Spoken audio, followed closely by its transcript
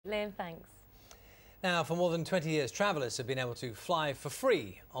Liam, thanks. Now, for more than 20 years, travellers have been able to fly for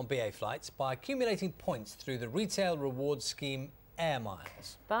free on BA flights by accumulating points through the retail rewards scheme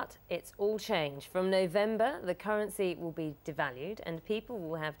Airmiles. But it's all changed. From November, the currency will be devalued and people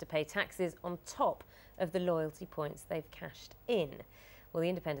will have to pay taxes on top of the loyalty points they've cashed in. Well, the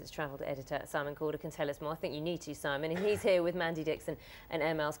Independent's travel editor, Simon Calder, can tell us more. I think you need to, Simon. And he's here with Mandy Dixon, an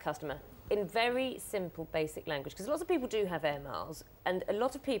Air Miles customer, in very simple, basic language. Because lots of people do have Air Miles, and a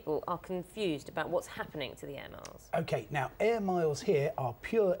lot of people are confused about what's happening to the Air Miles. OK, now, Air Miles here are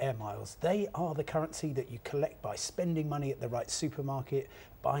pure Air Miles. They are the currency that you collect by spending money at the right supermarket,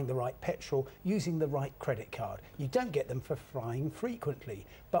 buying the right petrol, using the right credit card. You don't get them for flying frequently,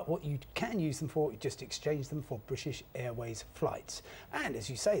 but what you can use them for, you just exchange them for British Airways flights. And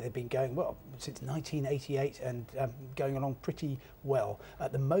as you say, they've been going, well, since 1988 and going along pretty well.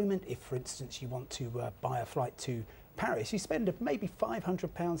 At the moment, if, for instance, you want to buy a flight to Paris, you spend maybe £500,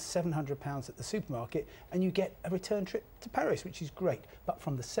 £700 at the supermarket and you get a return trip to Paris, which is great. But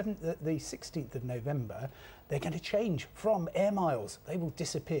from the 16th of November, they're going to change from Air Miles. They will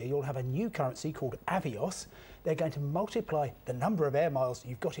disappear. You'll have a new currency called Avios. They're going to multiply the number of Air Miles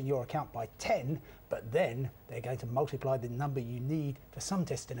you've got in your account by 10, but then they're going to multiply the number you need for some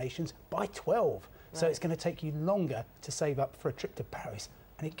destinations by 12. Right. So it's going to take you longer to save up for a trip to Paris.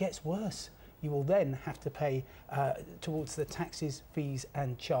 And it gets worse. You will then have to pay towards the taxes, fees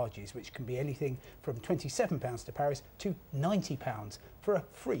and charges, which can be anything from £27 to Paris to £90 for a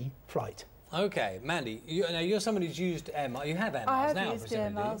free flight. OK, Mandy, now you're someone who's used Air Miles. You have Air Miles now, I have used Air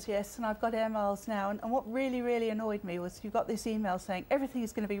Miles, yes, and I've got Air Miles now. And what really, really annoyed me was you got this email saying everything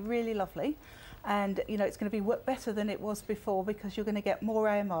is going to be really lovely and, you know, it's going to be better than it was before because you're going to get more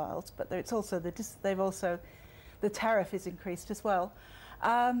Air Miles, but it's also the tariff is increased as well.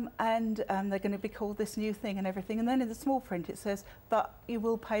 They're going to be called this new thing and everything. And then in the small print it says, but you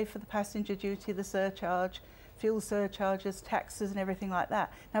will pay for the passenger duty, the surcharge, fuel surcharges, taxes and everything like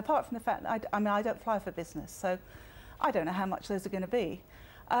that. Now, apart from the fact that I don't fly for business, so I don't know how much those are going to be.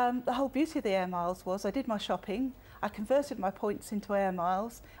 The whole beauty of the Air Miles was I did my shopping, I converted my points into Air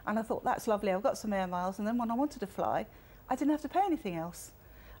Miles, and I thought, that's lovely, I've got some Air Miles, and then when I wanted to fly, I didn't have to pay anything else.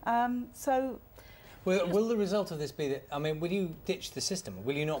 Will the result of this be that, I mean, will you ditch the system?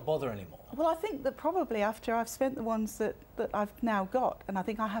 Will you not bother anymore? Well, I think that probably after I've spent the ones that I've now got, and I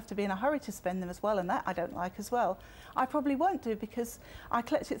think I have to be in a hurry to spend them as well, and that I don't like as well, I probably won't do because I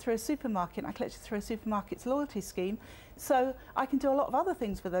collect it through a supermarket, and I collect it through a supermarket's loyalty scheme, so I can do a lot of other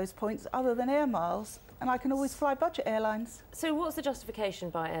things with those points other than Air Miles, and I can always fly budget airlines. So what's the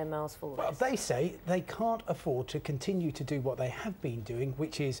justification by Air Miles for this? Well, they say they can't afford to continue to do what they have been doing,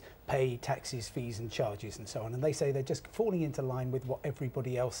 which is pay taxes, fees and charges and so on. And they say they're just falling into line with what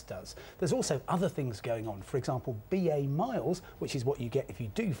everybody else does. There's also other things going on. For example, BA miles, which is what you get if you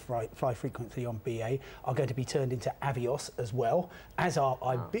do fly frequently on BA, are going to be turned into Avios as well, as are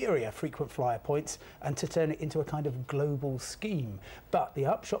Iberia frequent flyer points, and to turn it into a kind of global scheme. But the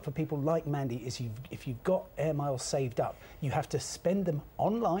upshot for people like Mandy is if you've got Air Miles saved up, you have to spend them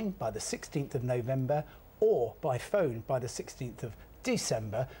online by the 16th of November or by phone by the 16th of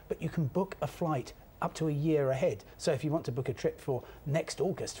December, but you can book a flight up to a year ahead. So if you want to book a trip for next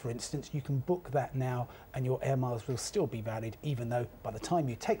August, for instance, you can book that now and your Air Miles will still be valid, even though by the time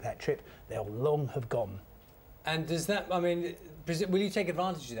you take that trip, they'll long have gone. And does that, I mean, will you take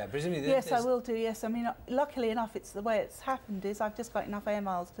advantage of that? Presumably, yes, I will do, yes. I mean, luckily enough, it's the way it's happened is I've just got enough Air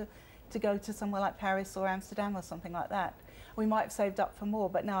Miles to go to somewhere like Paris or Amsterdam or something like that. We might have saved up for more,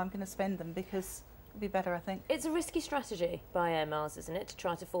 but now I'm going to spend them because it'll be better, I think. It's a risky strategy by Air Miles, isn't it, to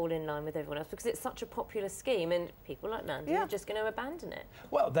try to fall in line with everyone else because it's such a popular scheme and people like Mandy are just going to abandon it.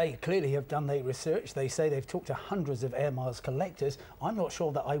 Well, they clearly have done their research. They say they've talked to hundreds of Air Miles collectors. I'm not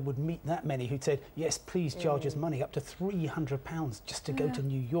sure that I would meet that many who'd said, yes, please charge us money up to £300 just to go to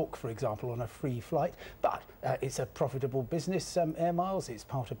New York, for example, on a free flight. But it's a profitable business, Air Miles. It's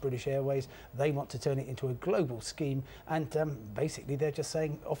part of British Airways. They want to turn it into a global scheme. And basically, they're just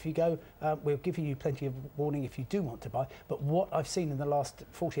saying, off you go. We're giving you plenty of warning if you do want to buy. But what I've seen in the last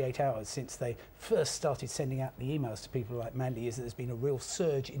 48 hours since they first started sending out the emails to people like Mandy is that there's been a real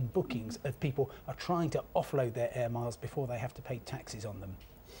surge in bookings of people are trying to offload their Air Miles before they have to pay taxes on them.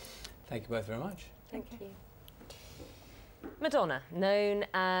 Thank you both very much. Thank you. Madonna, known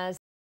as